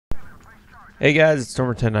Hey guys, it's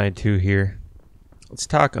Stormer1092 here. Let's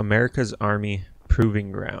talk America's Army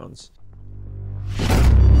Proving Grounds.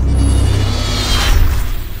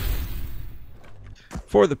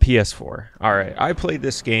 For the PS4. Alright, I played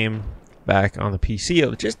this game back on the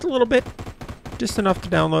PC just a little bit. Just enough to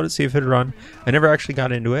download it, see if it'd run. I never actually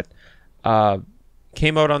got into it.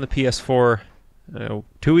 Came out on the PS4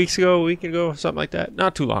 2 weeks ago, a week ago, something like that.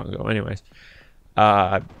 Not too long ago, anyways.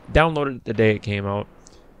 Downloaded it the day it came out.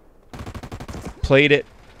 Played it,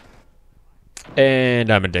 and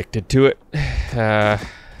I'm addicted to it.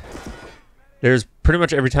 There's pretty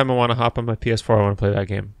much every time I want to hop on my PS4, I want to play that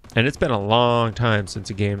game. And it's been a long time since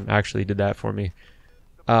a game actually did that for me.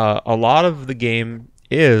 A lot of the game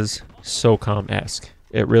is SOCOM-esque.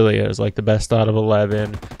 It really is, like the best out of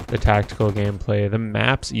 11, the tactical gameplay. The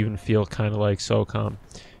maps even feel kind of like SOCOM.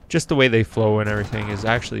 Just the way they flow and everything is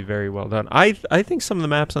actually very well done. I think some of the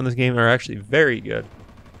maps on this game are actually very good.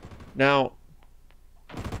 Now,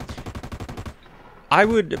 I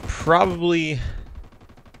would probably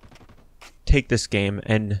take this game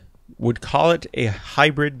and would call it a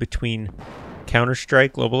hybrid between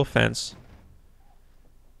Counter-Strike Global Offense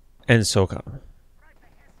and SOCOM.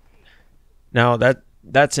 Now,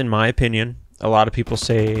 that's in my opinion. A lot of people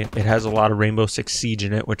say it has a lot of Rainbow Six Siege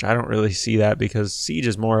in it, which I don't really see that because Siege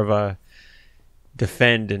is more of a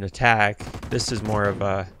defend and attack. This is more of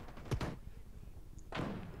a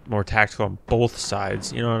more tactical on both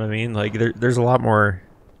sides, you know what I mean? Like there's a lot more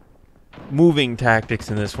moving tactics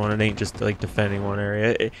in this one. It ain't just like defending one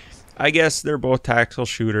area. I guess they're both tactical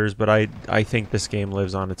shooters, but I think this game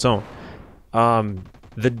lives on its own.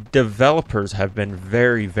 The developers have been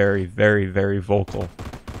very vocal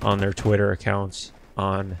on their Twitter accounts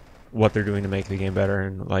on what they're doing to make the game better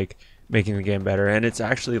and like making the game better, and it's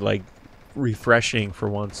actually like refreshing for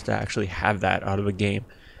once to actually have that out of a game.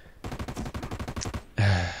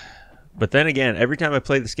 But then again, every time I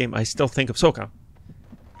play this game, I still think of SOCOM.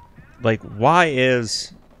 Like, why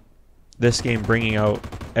is this game bringing out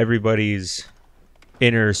everybody's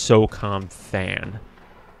inner SOCOM fan?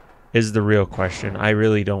 Is the real question. I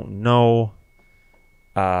really don't know.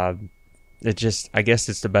 I guess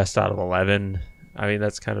it's the best out of 11. I mean,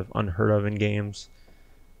 that's kind of unheard of in games.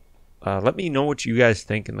 Let me know what you guys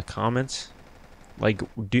think in the comments. Like,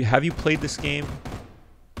 have you played this game?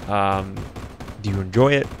 Do you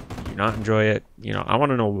enjoy it? Do you not enjoy it? You know, I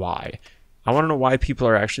want to know why. I want to know why people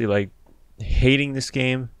are actually like hating this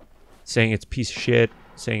game, saying it's a piece of shit,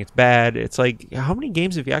 saying it's bad. It's like, how many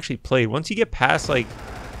games have you actually played? Once you get past like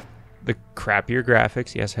the crappier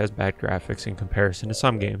graphics, yes, it has bad graphics in comparison to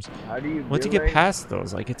some games. Once you get past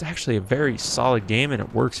those, like, it's actually a very solid game and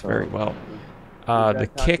it works very well. The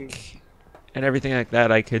kick and everything like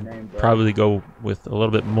that, I could probably go with a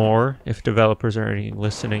little bit more if developers are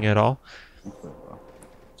listening at all.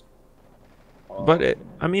 But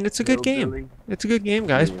I mean, it's a good game. It's a good game,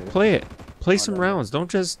 guys. Play it. Play some rounds. Don't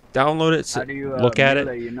just download it, look at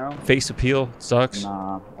it. Face appeal sucks.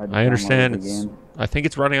 I understand. I think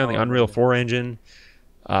it's running on the Unreal 4 engine.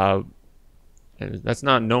 And that's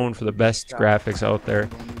not known for the best graphics out there.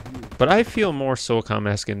 But I feel more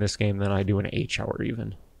SOCOM-esque in this game than I do in H-Hour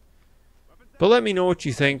even. But let me know what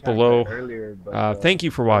you think below. Thank you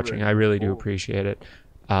for watching. I really do appreciate it.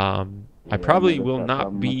 I probably will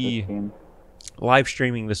not be live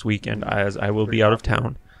streaming this weekend as I will be out of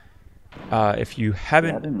town. If you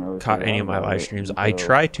haven't caught any of my live streams, I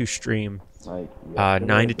try to stream 9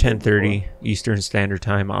 to 10:30 Eastern Standard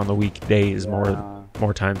Time on the weekdays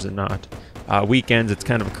more times than not. Weekends, it's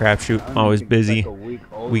kind of a crapshoot. I'm always busy.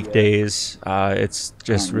 Weekdays, it's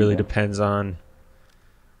just really depends on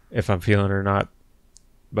if I'm feeling it or not.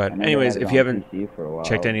 But anyways, if you haven't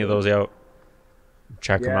checked any of those out,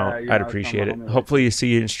 check them out. I'd appreciate it. Hopefully you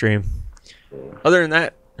see you in stream. Other than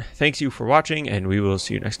that, thanks you for watching, and we will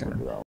see you next time.